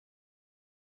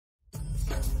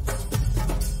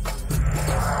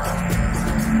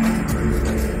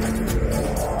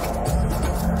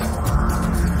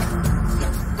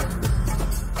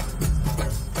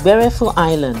Bereful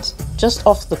Island, just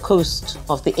off the coast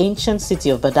of the ancient city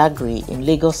of Badagry in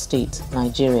Lagos State,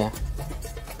 Nigeria.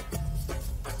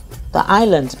 The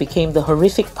island became the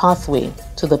horrific pathway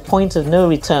to the point of no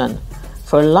return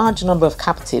for a large number of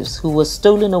captives who were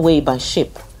stolen away by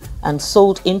ship and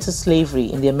sold into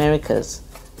slavery in the Americas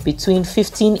between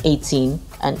 1518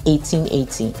 and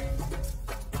 1880.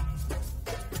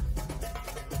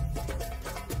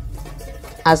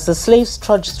 As the slaves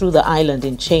trudged through the island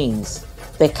in chains,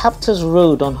 their captors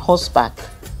rode on horseback,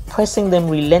 pressing them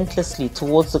relentlessly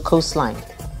towards the coastline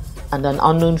and an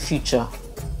unknown future.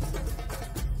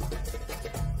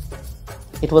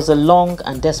 It was a long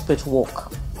and desperate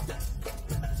walk.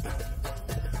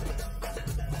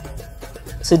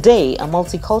 Today, a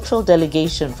multicultural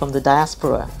delegation from the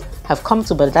diaspora have come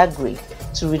to Badagry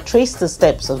to retrace the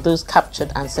steps of those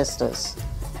captured ancestors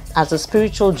as a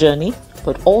spiritual journey,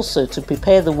 but also to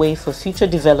prepare the way for future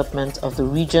development of the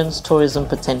region's tourism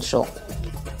potential.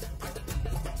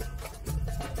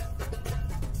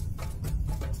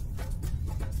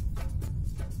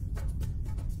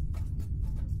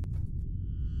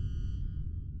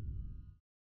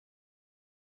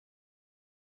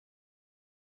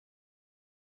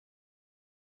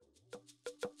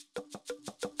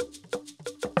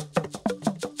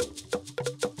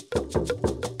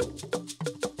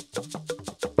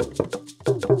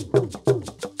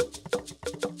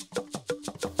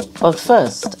 But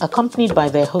first, accompanied by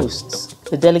their hosts,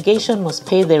 the delegation must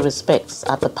pay their respects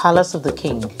at the Palace of the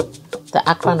King, the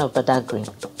Akran of Badagry.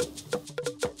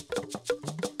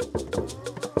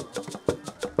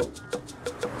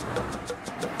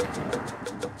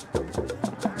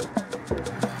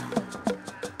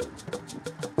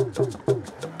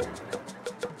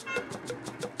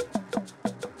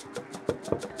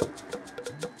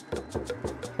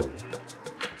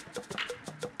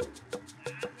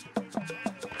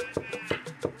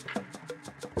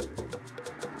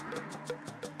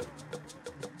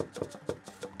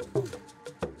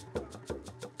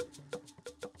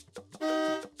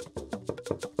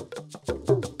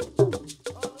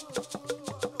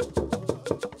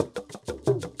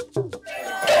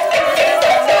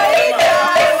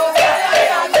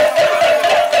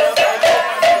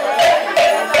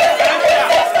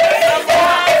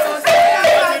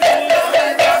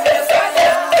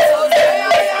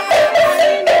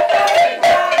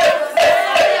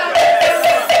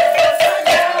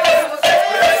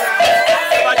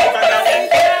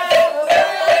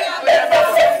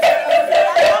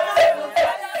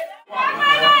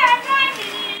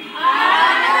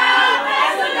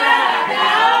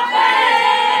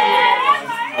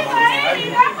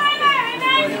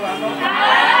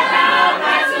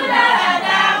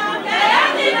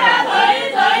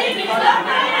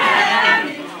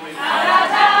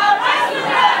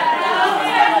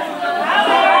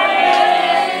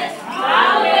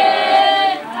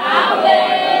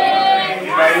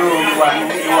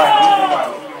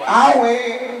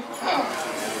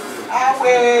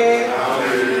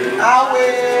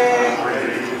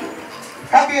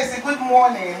 Good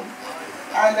morning,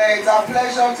 and it's our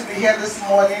pleasure to be here this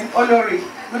morning. Olori,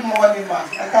 good morning, ma.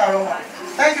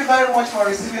 Thank you very much for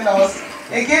receiving us.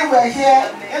 Again, we're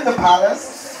here in the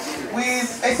palace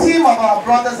with a team of our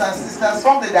brothers and sisters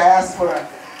from the diaspora.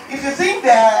 If you think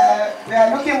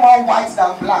they're looking more white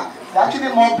than black, they're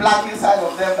actually more black inside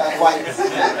of them than white.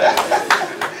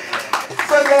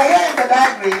 So they're here in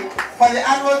Badagry for the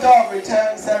annual door of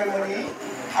return ceremony,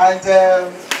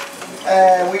 and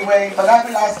we were in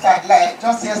Badagry last night,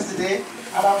 just yesterday,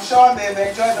 and I'm sure they've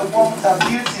enjoyed the warmth and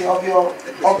beauty of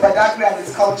Badagry and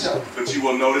its culture. But you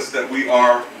will notice that we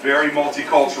are very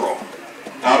multicultural.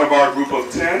 Out of our group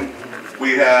of 10,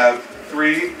 we have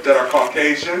 3 that are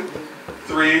Caucasian,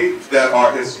 3 that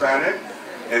are Hispanic,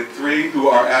 and 3 who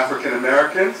are African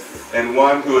American, and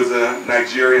 1 who is a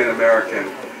Nigerian American.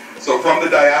 So from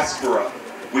the diaspora,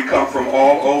 we come from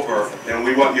all over, and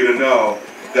we want you to know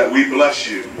that we bless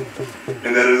you,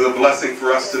 and that it is a blessing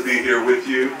for us to be here with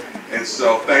you. And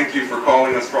so thank you for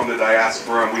calling us from the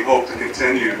diaspora, and we hope to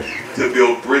continue to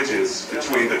build bridges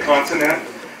between the continent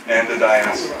and the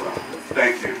diaspora.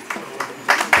 Thank you.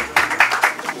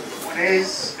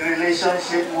 This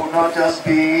relationship will not just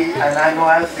be an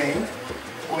annual thing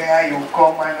where you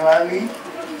come annually.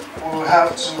 We will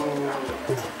have to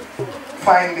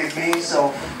find a means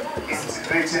of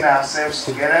integrating ourselves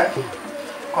together,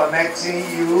 connecting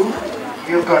you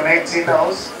connecting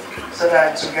us, so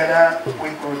that together we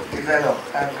could develop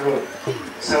and grow.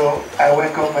 So I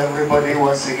welcome everybody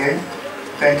once again.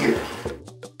 Thank you.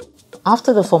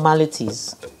 After the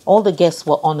formalities, all the guests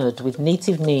were honored with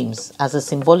native names as a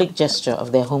symbolic gesture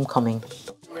of their homecoming.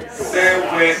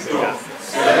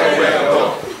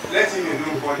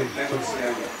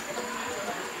 negociando.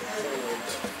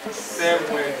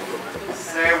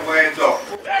 Segundo.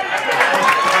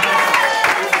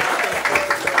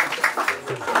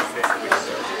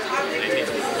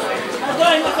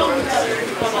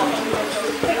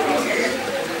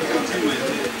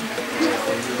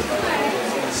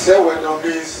 Segundo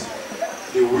means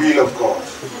the will of God.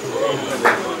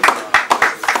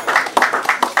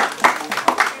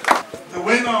 The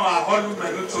winner of our Holy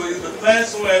Menuto is the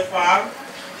first OFR,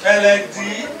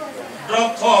 LLD,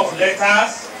 Doctor of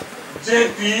Letters,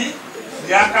 JP,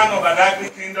 the Akan of Badagry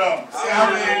Kingdom.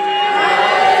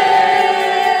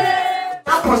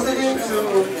 Now proceeding to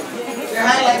the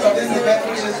highlight of this event,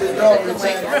 which is the door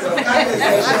return.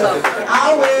 So,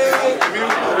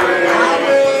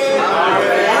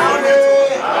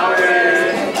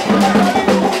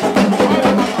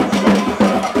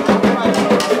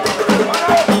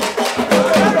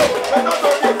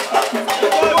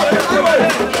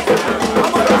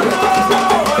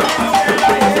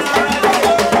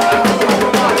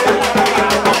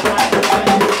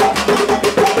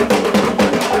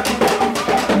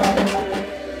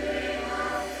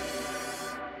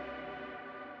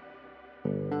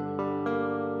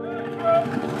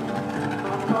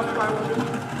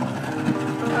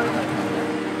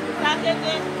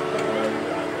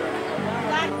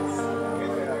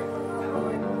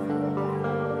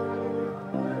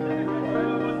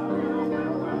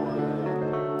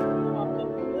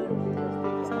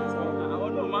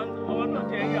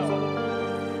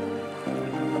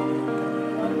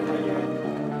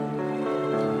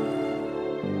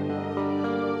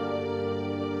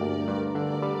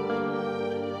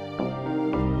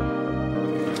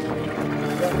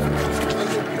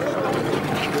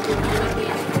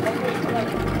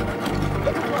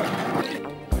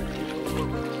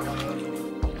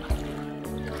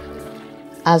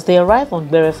 As they arrive on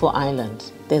Berefo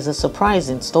Island, there's a surprise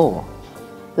in store.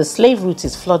 The slave route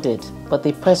is flooded, but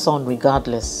they press on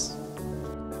regardless.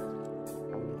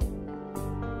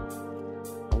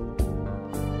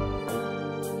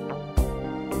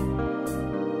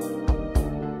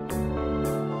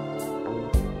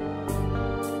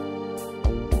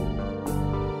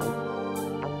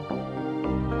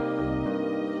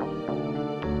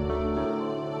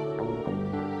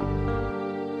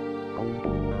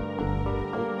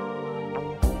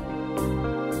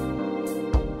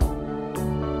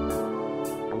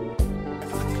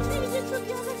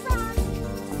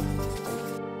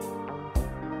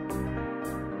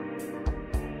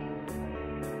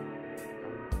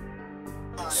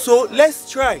 So let's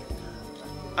try.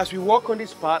 As we walk on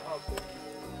this path,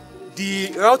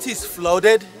 the route is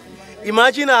flooded.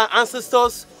 Imagine our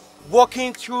ancestors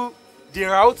walking through the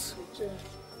route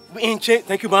in chains.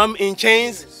 Thank you, ma'am. In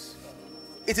chains.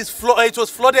 It was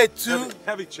flooded too.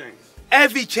 Heavy chains.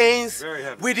 Heavy chains. Very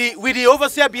heavy. With the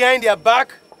overseer behind their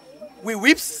back, with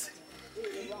whips.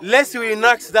 Let's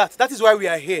reenact that. That is why we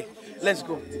are here. Let's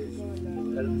go.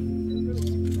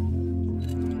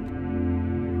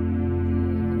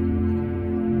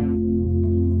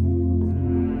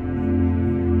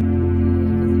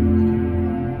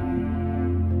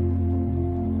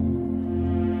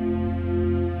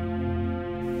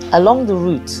 Along the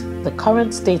route, the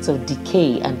current state of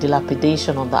decay and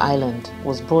dilapidation on the island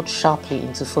was brought sharply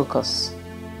into focus.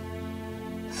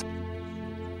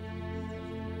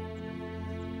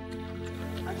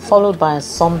 Followed by a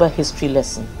somber history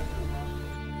lesson.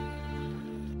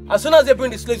 As soon as they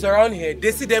bring the slaves around here,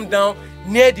 they sit them down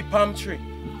near the palm tree.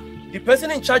 The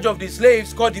person in charge of the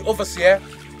slaves, called the overseer,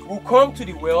 will come to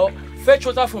the well, fetch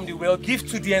water from the well, give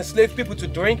to the enslaved people to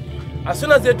drink. As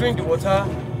soon as they drink the water,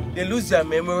 they lose their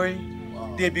memory,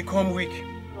 they become weak.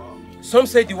 Some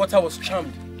say the water was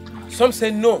charmed. Some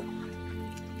say no,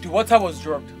 the water was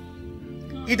drugged.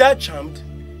 Either charmed,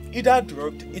 either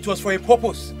drugged, it was for a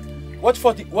purpose. What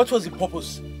was the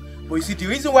purpose? But you see, the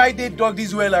reason why they dug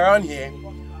this well around here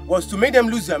was to make them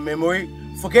lose their memory,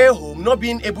 forget home, not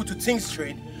being able to think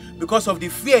straight because of the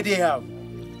fear they have.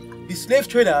 The slave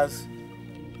traders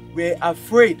were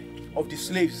afraid of the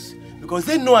slaves because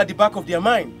they know at the back of their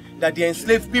mind that the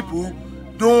enslaved people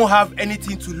don't have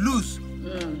anything to lose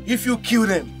if you kill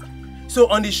them. So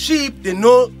on the ship, they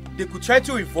know they could try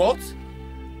to revolt.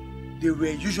 They were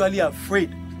usually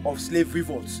afraid of slave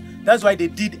revolts. That's why they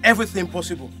did everything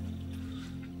possible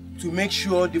to make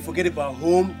sure they forget about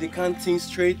home, they can't think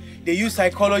straight, they use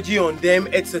psychology on them,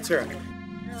 etc.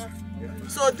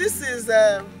 So this is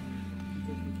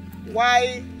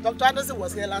why Dr. Anderson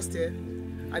was here last year,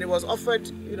 and he was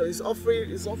offered, was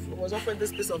offered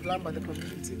this piece of land by the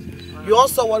community. You all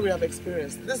saw what we have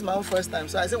experienced. This is my own first time,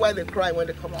 so I see why they cry when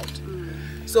they come out.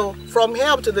 So from here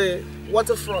up to the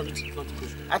waterfront,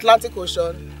 Atlantic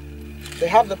Ocean, they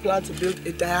have the plan to build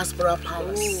a diaspora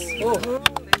palace.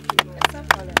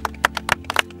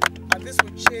 And this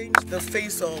will change the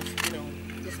face of,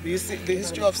 the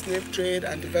history of slave trade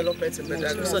and development in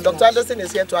Badagry. So Dr. Anderson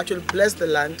is here to actually bless the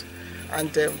land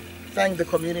and thank the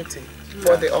community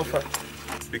for the offer.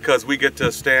 Because we get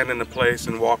to stand in the place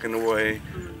and walk in the way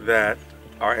that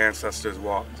our ancestors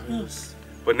walked. Yes.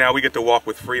 But now we get to walk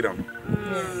with freedom.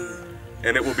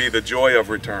 And it will be the joy of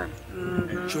return.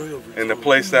 And the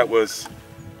place that was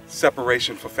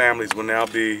separation for families will now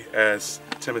be, as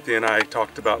Timothy and I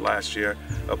talked about last year,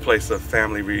 a place of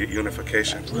family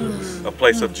reunification, a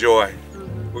place of joy.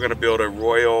 We're going to build a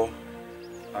royal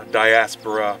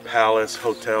diaspora palace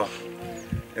hotel.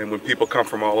 And when people come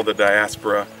from all over the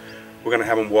diaspora, we're going to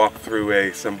have them walk through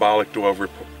a symbolic door of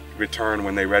return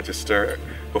when they register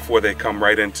before they come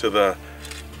right into the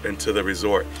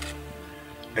resort.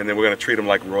 And then we're going to treat them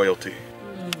like royalty.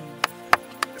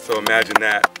 So imagine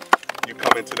that. You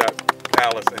come into that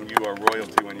palace and you are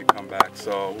royalty when you come back.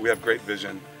 So we have great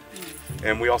vision.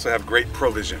 And we also have great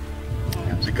provision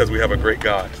because we have a great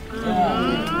God.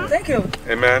 Thank you.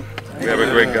 Amen. We have a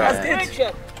great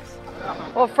God.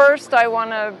 Well, first I want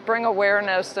to bring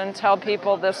awareness and tell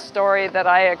people this story that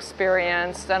I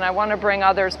experienced, and I want to bring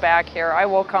others back here. I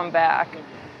will come back.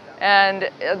 And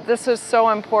this is so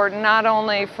important, not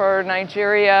only for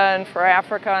Nigeria and for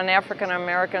Africa and African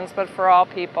Americans, but for all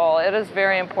people. It is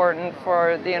very important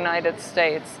for the United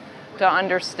States to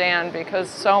understand,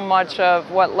 because so much of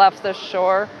what left this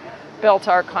shore built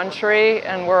our country,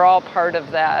 and we're all part of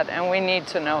that, and we need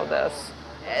to know this.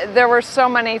 There were so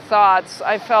many thoughts.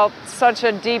 I felt such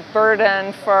a deep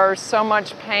burden for so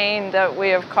much pain that we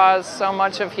have caused so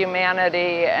much of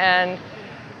humanity, and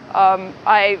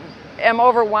I am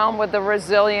overwhelmed with the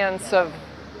resilience of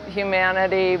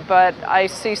humanity, but I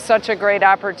see such a great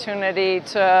opportunity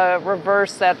to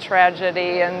reverse that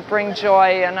tragedy and bring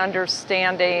joy and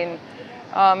understanding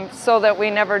so that we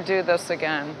never do this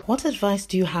again. What advice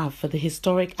do you have for the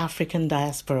historic African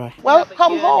diaspora? Well,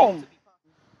 come home.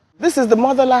 This is the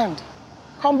motherland.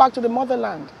 Come back to the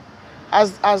motherland.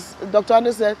 As Dr.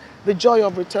 Anderson said, the joy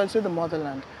of return to the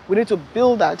motherland. We need to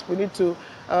build that. We need to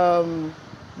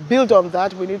build on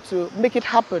that. We need to make it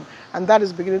happen. And that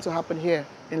is beginning to happen here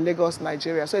in Lagos,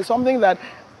 Nigeria. So it's something that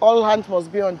all hands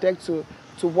must be on deck to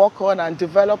work on and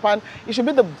develop. And it should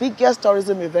be the biggest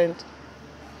tourism event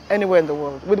anywhere in the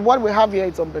world. With what we have here,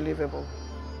 it's unbelievable.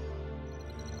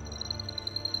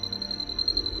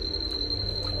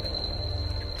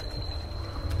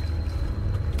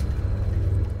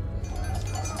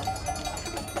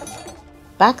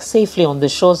 Back safely on the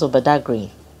shores of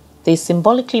Badagry, they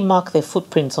symbolically mark their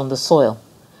footprints on the soil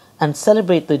and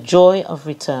celebrate the joy of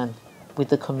return with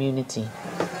the community.